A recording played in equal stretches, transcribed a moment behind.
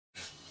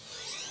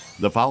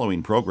The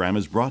following program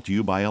is brought to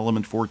you by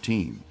Element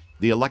 14,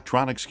 the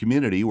electronics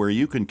community where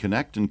you can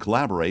connect and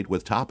collaborate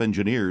with top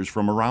engineers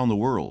from around the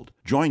world.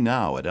 Join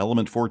now at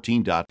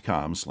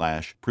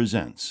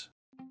element14.com/presents.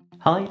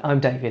 Hi, I'm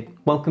David.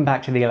 Welcome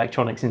back to the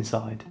Electronics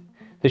Inside,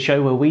 the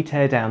show where we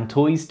tear down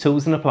toys,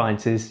 tools and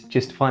appliances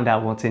just to find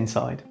out what's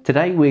inside.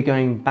 Today we're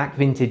going back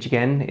vintage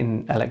again,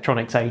 in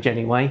electronics age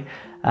anyway,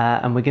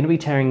 and we're going to be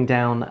tearing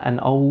down an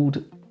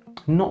old,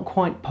 not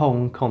quite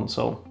Pong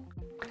console.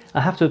 I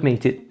have to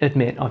admit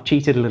I've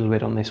cheated a little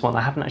bit on this one.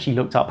 I haven't actually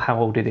looked up how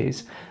old it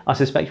is. I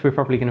suspect we're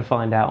probably going to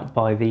find out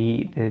by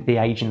the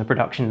age and the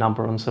production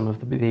number on some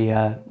of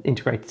the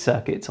integrated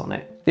circuits on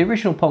it. The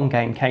original Pong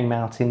game came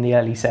out in the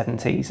early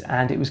 70s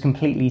and it was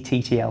completely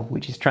TTL,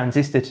 which is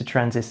transistor to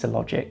transistor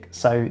logic.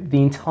 So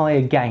the entire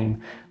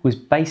game was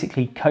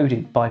basically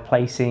coded by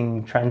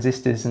placing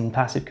transistors and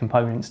passive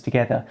components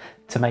together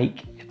to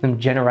make them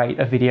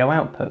generate a video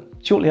output.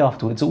 Shortly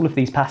afterwards, all of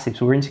these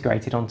passives were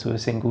integrated onto a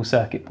single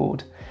circuit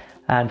board,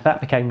 and that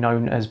became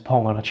known as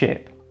Pong on a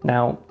chip.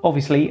 Now,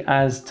 obviously,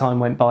 as time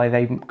went by,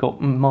 they got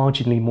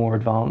marginally more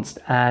advanced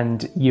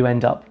and you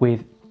end up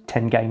with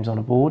 10 games on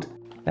a board.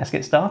 Let's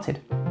get started.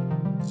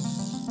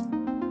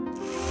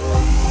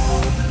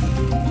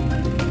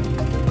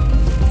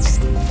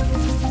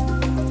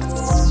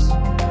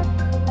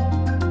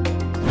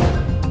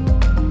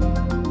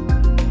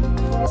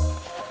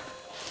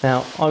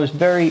 Now, I was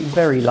very,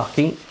 very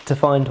lucky to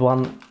find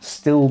one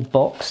still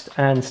boxed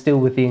and still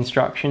with the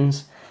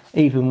instructions,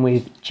 even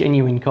with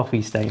genuine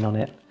coffee stain on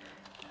it.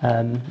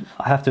 I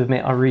have to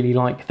admit, I really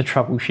like the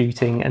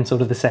troubleshooting and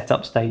sort of the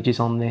setup stages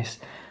on this,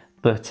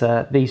 but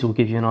these will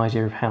give you an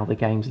idea of how the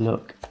games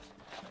look.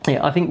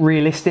 Yeah, I think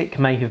realistic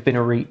may have been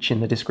a reach in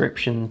the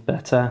description,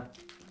 but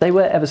they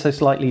were ever so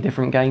slightly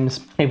different games,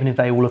 even if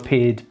they all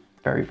appeared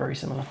very, very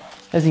similar.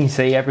 As you can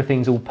see,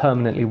 everything's all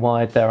permanently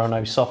wired. There are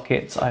no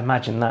sockets. I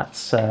imagine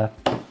that's a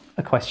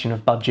question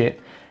of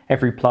budget.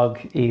 Every plug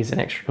is an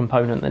extra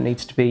component that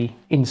needs to be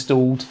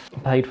installed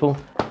and paid for.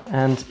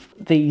 And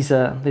these,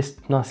 this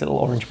nice little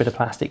orange bit of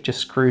plastic just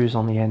screws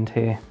on the end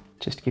here,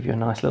 just to give you a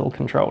nice little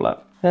controller.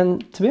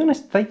 And to be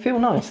honest, they feel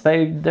nice.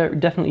 They're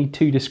definitely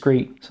two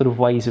discrete sort of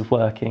ways of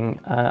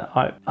working.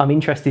 I'm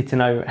interested to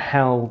know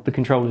how the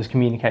controllers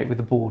communicate with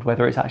the board,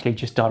 whether it's actually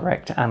just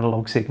direct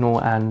analog signal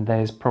and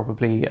there's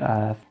probably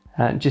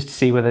just to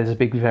see whether there's a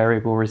big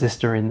variable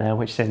resistor in there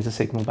which sends a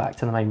signal back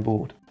to the main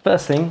board.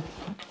 First thing,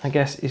 I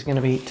guess, is going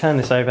to be turn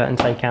this over and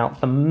take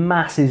out the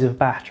masses of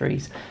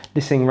batteries.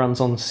 This thing runs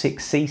on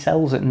 6 C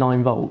cells at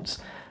 9 volts,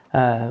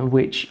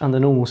 which under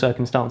normal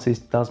circumstances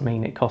does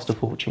mean it costs a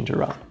fortune to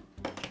run.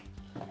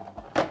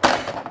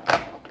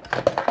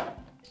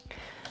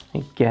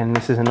 Again,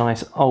 this is a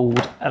nice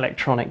old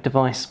electronic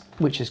device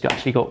which has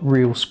actually got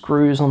real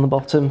screws on the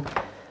bottom.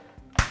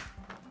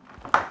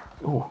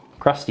 Oh,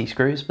 crusty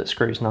screws, but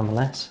screws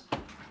nonetheless.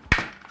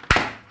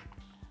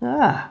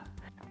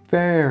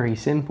 Very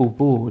simple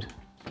board.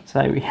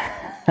 So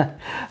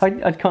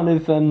I'd kind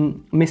of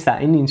missed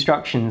that. In the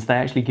instructions, they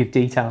actually give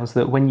details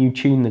that when you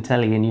tune the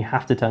telly and you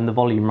have to turn the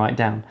volume right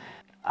down.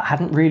 I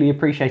hadn't really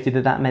appreciated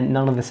that that meant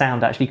none of the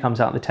sound actually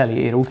comes out the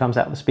telly. It all comes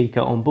out the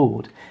speaker on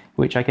board,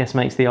 which I guess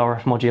makes the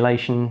RF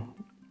modulation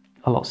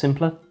a lot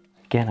simpler.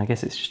 Again, I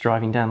guess it's just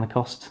driving down the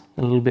cost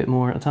a little bit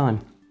more at a time.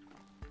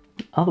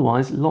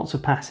 Otherwise, lots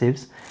of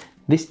passives.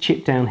 This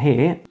chip down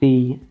here,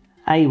 the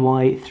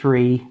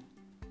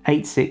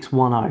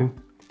AY38610,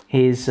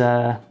 is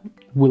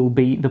will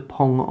be the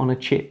Pong on a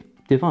chip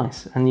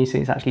device, and you see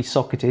it's actually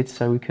socketed,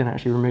 so we can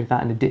actually remove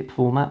that in a dip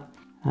format.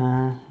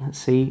 Let's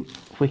see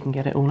if we can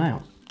get it all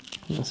out.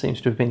 That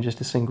seems to have been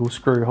just a single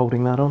screw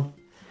holding that on.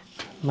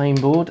 Main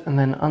board, and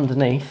then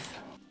underneath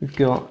we've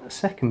got a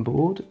second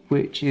board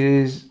which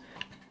is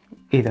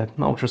either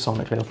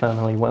ultrasonically or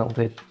thermally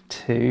welded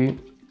to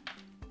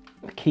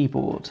the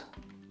keyboard,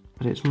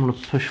 but it's want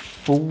to push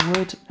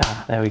forward.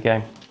 There we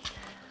go.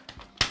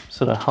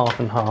 Sort of half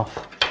and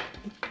half.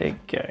 There you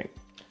go.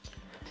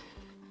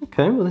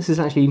 Okay, well, this is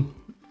actually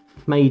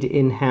made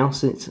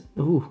in-house. It's,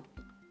 ooh,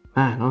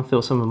 man, I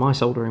thought some of my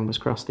soldering was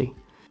crusty.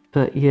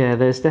 But yeah,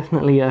 there's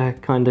definitely a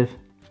kind of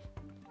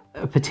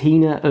a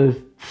patina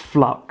of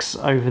flux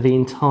over the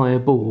entire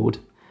board.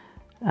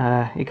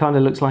 It kind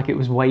of looks like it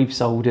was wave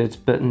soldered,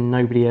 but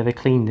nobody ever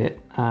cleaned it.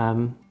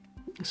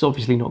 It's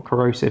obviously not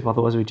corrosive,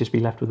 otherwise we'd just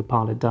be left with a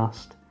pile of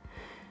dust.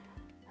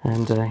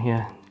 And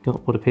yeah,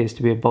 got what appears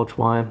to be a bodge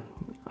wire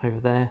over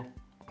there.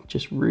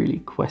 Just really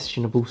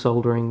questionable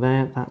soldering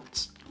there.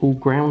 That's all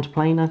ground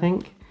plane, I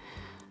think.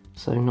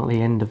 So not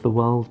the end of the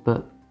world,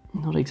 but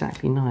not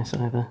exactly nice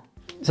either.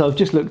 So I've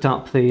just looked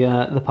up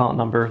the part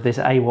number of this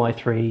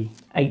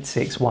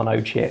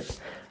AY38610 chip.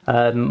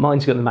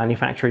 Mine's got the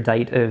manufacturer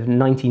date of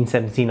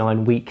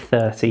 1979, week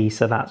 30,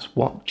 so that's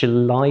what,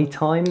 July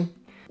time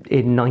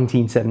in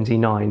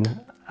 1979.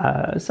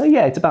 So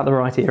yeah, it's about the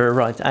right era,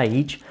 right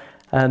age.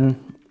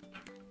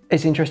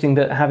 It's interesting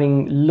that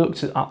having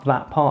looked up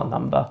that part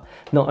number,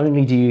 not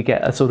only do you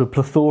get a sort of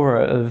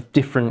plethora of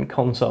different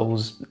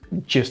consoles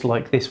just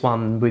like this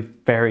one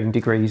with varying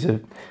degrees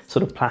of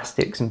sort of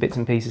plastics and bits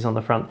and pieces on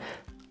the front,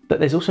 But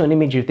there's also an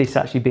image of this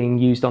actually being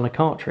used on a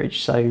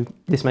cartridge, so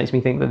this makes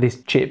me think that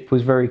this chip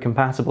was very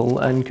compatible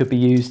and could be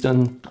used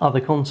on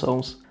other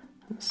consoles.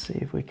 Let's see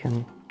if we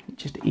can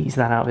just ease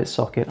that out of its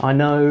socket. I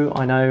know,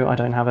 I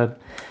don't have a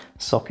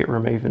socket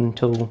removing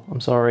tool, I'm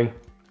sorry.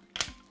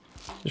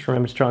 Just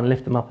remember to try and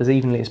lift them up as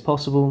evenly as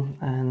possible,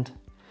 and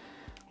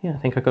yeah, I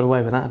think I got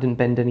away with that. I didn't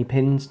bend any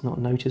pins, not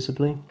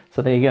noticeably.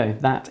 So there you go,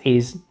 that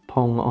is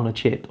Pong on a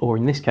chip, or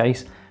in this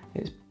case,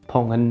 it's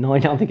Pong and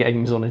 9 other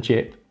games on a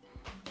chip.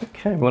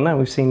 Okay, well now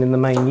we've seen in the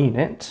main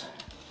unit,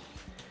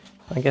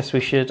 I guess we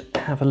should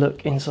have a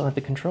look inside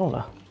the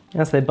controller.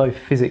 As they're both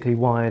physically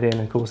wired in,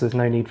 of course there's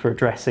no need for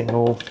addressing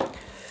or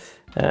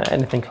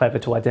anything clever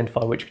to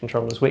identify which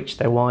controller's which.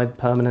 They're wired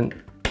permanent,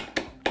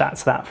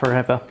 that's that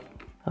forever.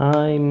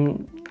 I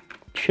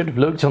should have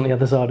looked on the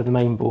other side of the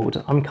main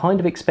board. I'm kind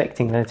of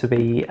expecting there to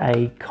be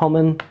a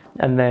common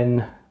and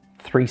then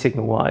 3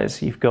 signal wires.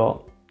 You've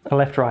got a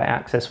left-right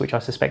access, which I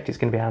suspect is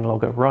going to be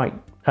analog, a right,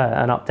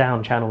 an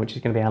up-down channel, which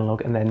is going to be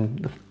analog, and then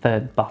the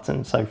 3rd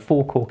button, so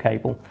 4-core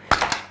cable.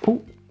 Oh,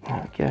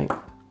 okay.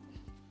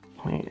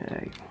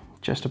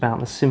 Just about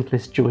the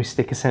simplest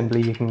joystick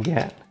assembly you can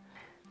get.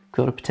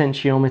 Got a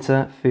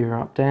potentiometer for your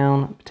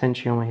up-down,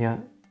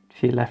 potentiometer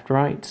for your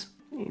left-right.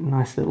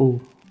 Nice little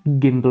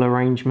gimbal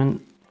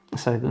arrangement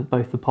so that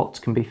both the pots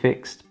can be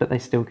fixed, but they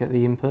still get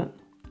the input.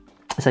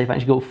 So you've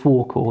actually got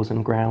 4 cores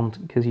and ground,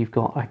 because you've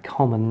got a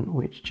common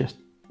which just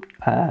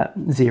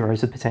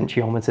zeros the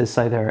potentiometers,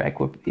 so they're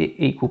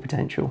equal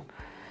potential.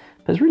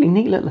 But it's a really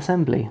neat little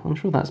assembly. I'm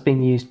sure that's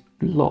been used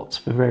lots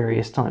for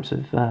various types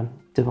of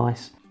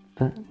device.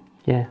 But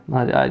yeah,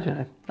 I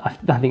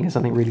think there's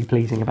something really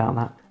pleasing about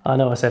that. I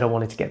know I said I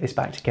wanted to get this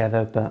back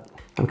together, but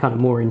I'm kind of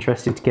more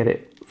interested to get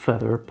it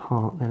further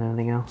apart than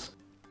anything else.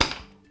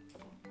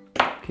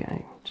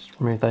 Okay, just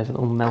remove those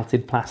little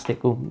melted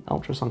plastic or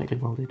ultrasonically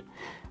welded.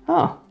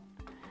 Ah,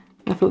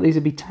 I thought these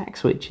would be tack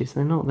switches.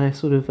 They're not, they're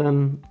sort of,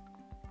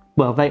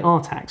 well, they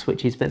are tack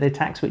switches, but they're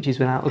tack switches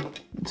without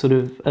a, sort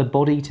of a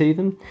body to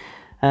them.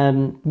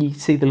 You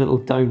see the little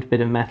domed bit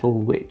of metal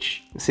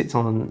which sits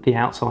on the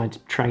outside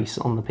trace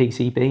on the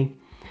PCB,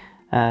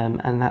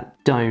 and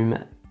that dome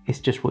is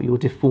just what you're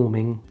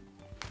deforming.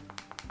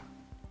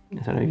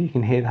 I don't know if you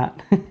can hear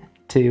that.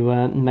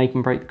 To make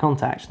and break the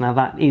contacts. Now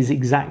that is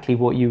exactly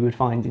what you would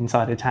find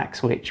inside a tack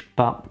switch,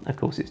 but of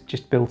course it's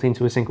just built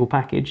into a single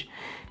package.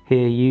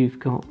 Here you've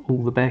got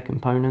all the bare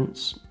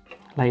components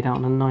laid out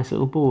on a nice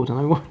little board, and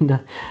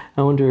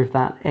I wonder if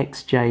that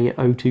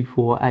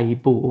XJ024A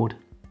board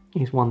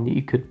is one that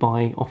you could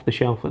buy off the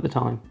shelf at the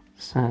time.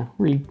 It's a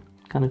really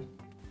kind of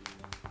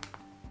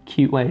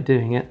cute way of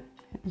doing it.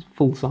 It's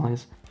full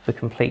size. For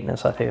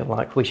completeness, I feel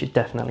like we should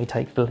definitely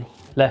take the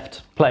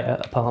left player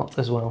apart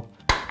as well.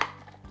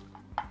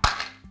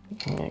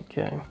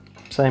 Okay,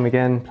 same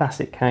again,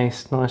 plastic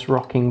case, nice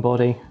rocking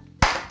body.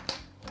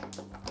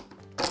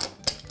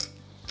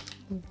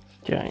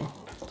 Okay,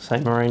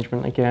 same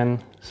arrangement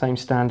again, same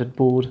standard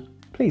board.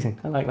 Pleasing,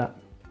 I like that.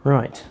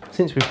 Right,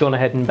 since we've gone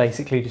ahead and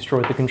basically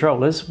destroyed the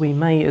controllers, we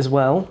may as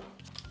well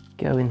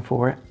go in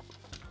for it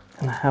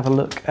and have a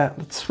look at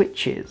the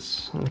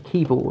switches and the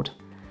keyboard.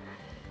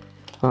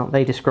 Well,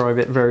 they describe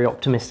it very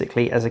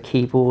optimistically as a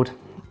keyboard.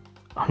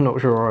 I'm not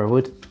sure I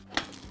would.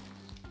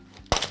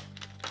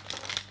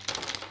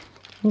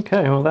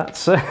 Okay, well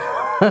that's a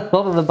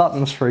lot of the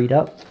buttons freed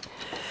up,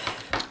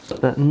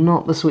 but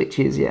not the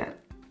switches yet.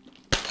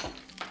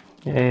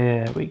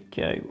 There we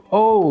go.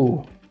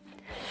 Oh!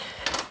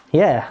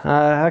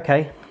 Yeah,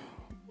 okay.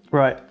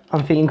 Right,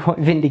 I'm feeling quite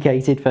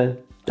vindicated for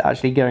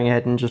actually going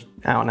ahead and just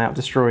out and out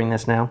destroying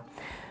this now.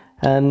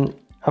 I've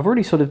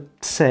already sort of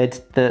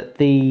said that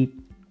the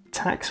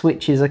tack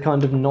switches are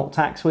kind of not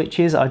tack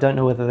switches. I don't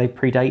know whether they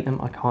predate them,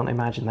 I can't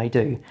imagine they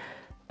do.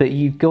 But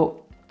you've got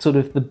sort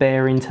of the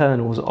bare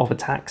internals of a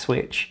tack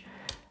switch,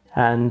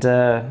 and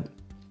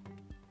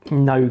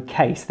no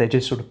case, they're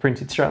just sort of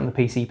printed straight on the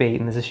PCB,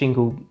 and there's a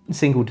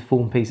single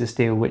deformed piece of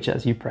steel which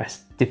as you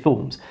press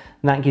deforms,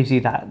 and that gives you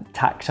that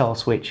tactile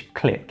switch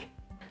click.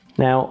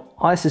 Now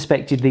I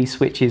suspected these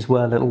switches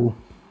were little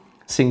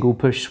single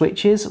push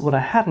switches. What I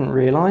hadn't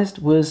realised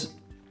was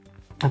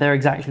they're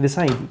exactly the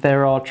same.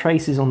 There are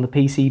traces on the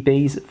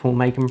PCBs for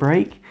make and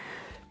break.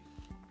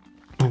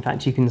 In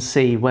fact, you can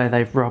see where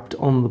they've rubbed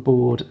on the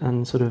board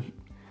and sort of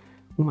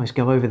almost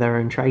go over their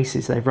own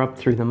traces. They've rubbed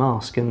through the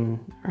mask, and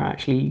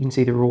actually you can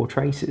see the raw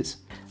traces.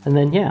 And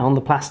then yeah, on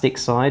the plastic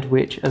side,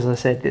 which as I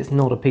said, it's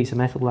not a piece of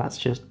metal, that's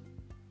just,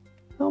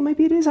 oh,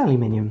 maybe it is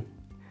aluminium.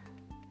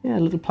 Yeah,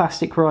 a little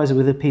plastic riser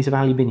with a piece of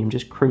aluminium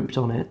just crimped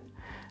on it,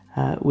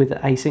 with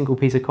a single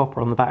piece of copper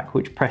on the back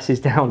which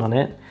presses down on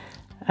it.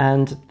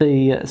 And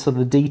the sort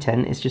of the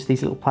detent is just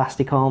these little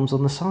plastic arms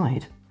on the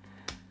side.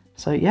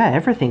 So yeah,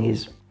 everything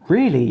is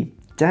really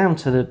down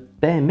to the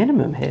bare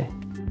minimum here.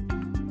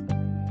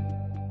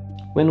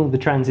 When all the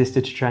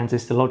transistor to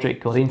transistor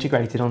logic got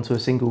integrated onto a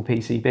single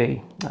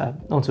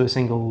PCB, onto a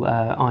single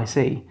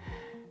IC,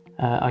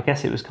 I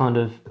guess it was kind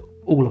of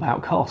all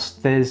about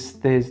cost.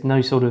 There's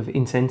no sort of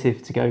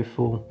incentive to go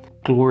for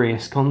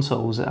glorious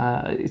consoles.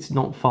 It's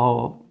not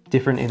far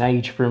different in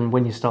age from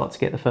when you start to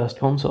get the first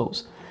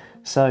consoles.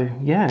 So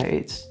yeah,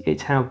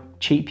 it's how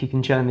cheap you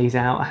can churn these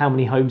out, how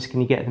many homes can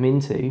you get them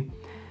into,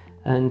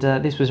 and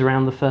this was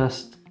around the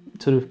first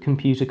sort of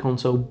computer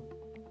console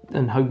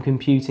and home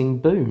computing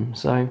boom.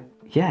 So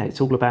yeah, it's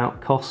all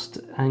about cost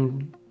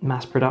and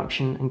mass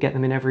production and get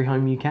them in every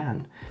home you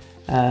can.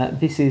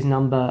 This is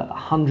number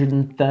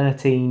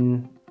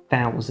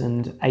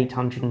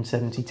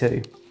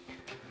 113,872.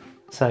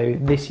 So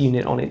this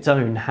unit on its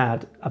own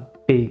had a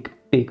big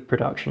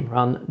production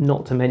run,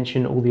 not to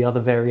mention all the other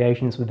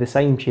variations with the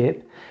same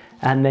chip,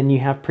 and then you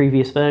have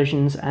previous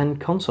versions and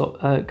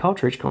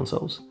cartridge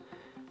consoles.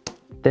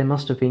 There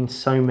must have been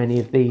so many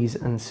of these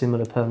and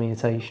similar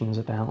permutations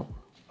about.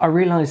 I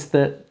realised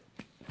that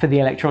for the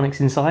electronics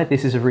inside,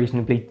 this is a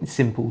reasonably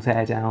simple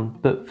teardown,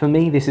 but for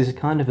me this is a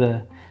kind of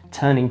a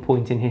turning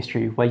point in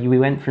history where we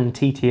went from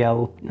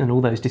TTL and all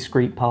those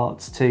discrete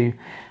parts to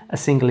a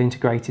single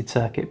integrated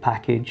circuit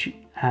package,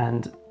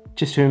 and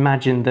just to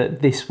imagine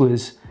that this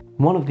was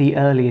one of the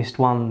earliest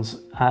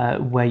ones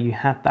where you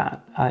had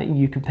that.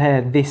 You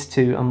compare this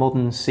to a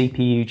modern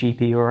CPU,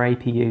 GPU or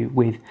APU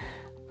with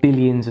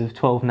billions of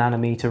 12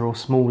 nanometer or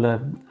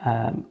smaller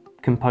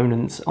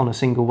components on a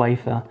single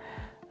wafer,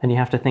 and you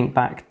have to think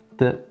back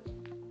that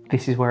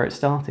this is where it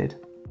started.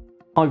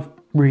 I've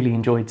really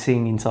enjoyed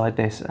seeing inside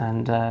this,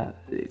 and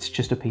it's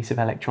just a piece of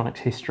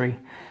electronics history.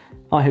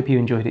 I hope you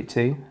enjoyed it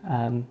too.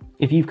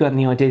 If you've got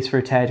any ideas for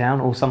a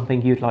teardown or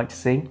something you'd like to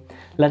see,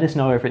 let us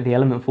know over at the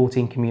Element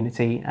 14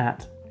 community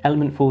at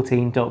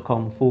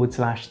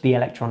element14.com/the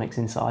electronics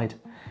inside.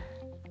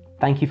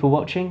 Thank you for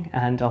watching,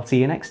 and I'll see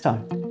you next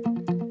time.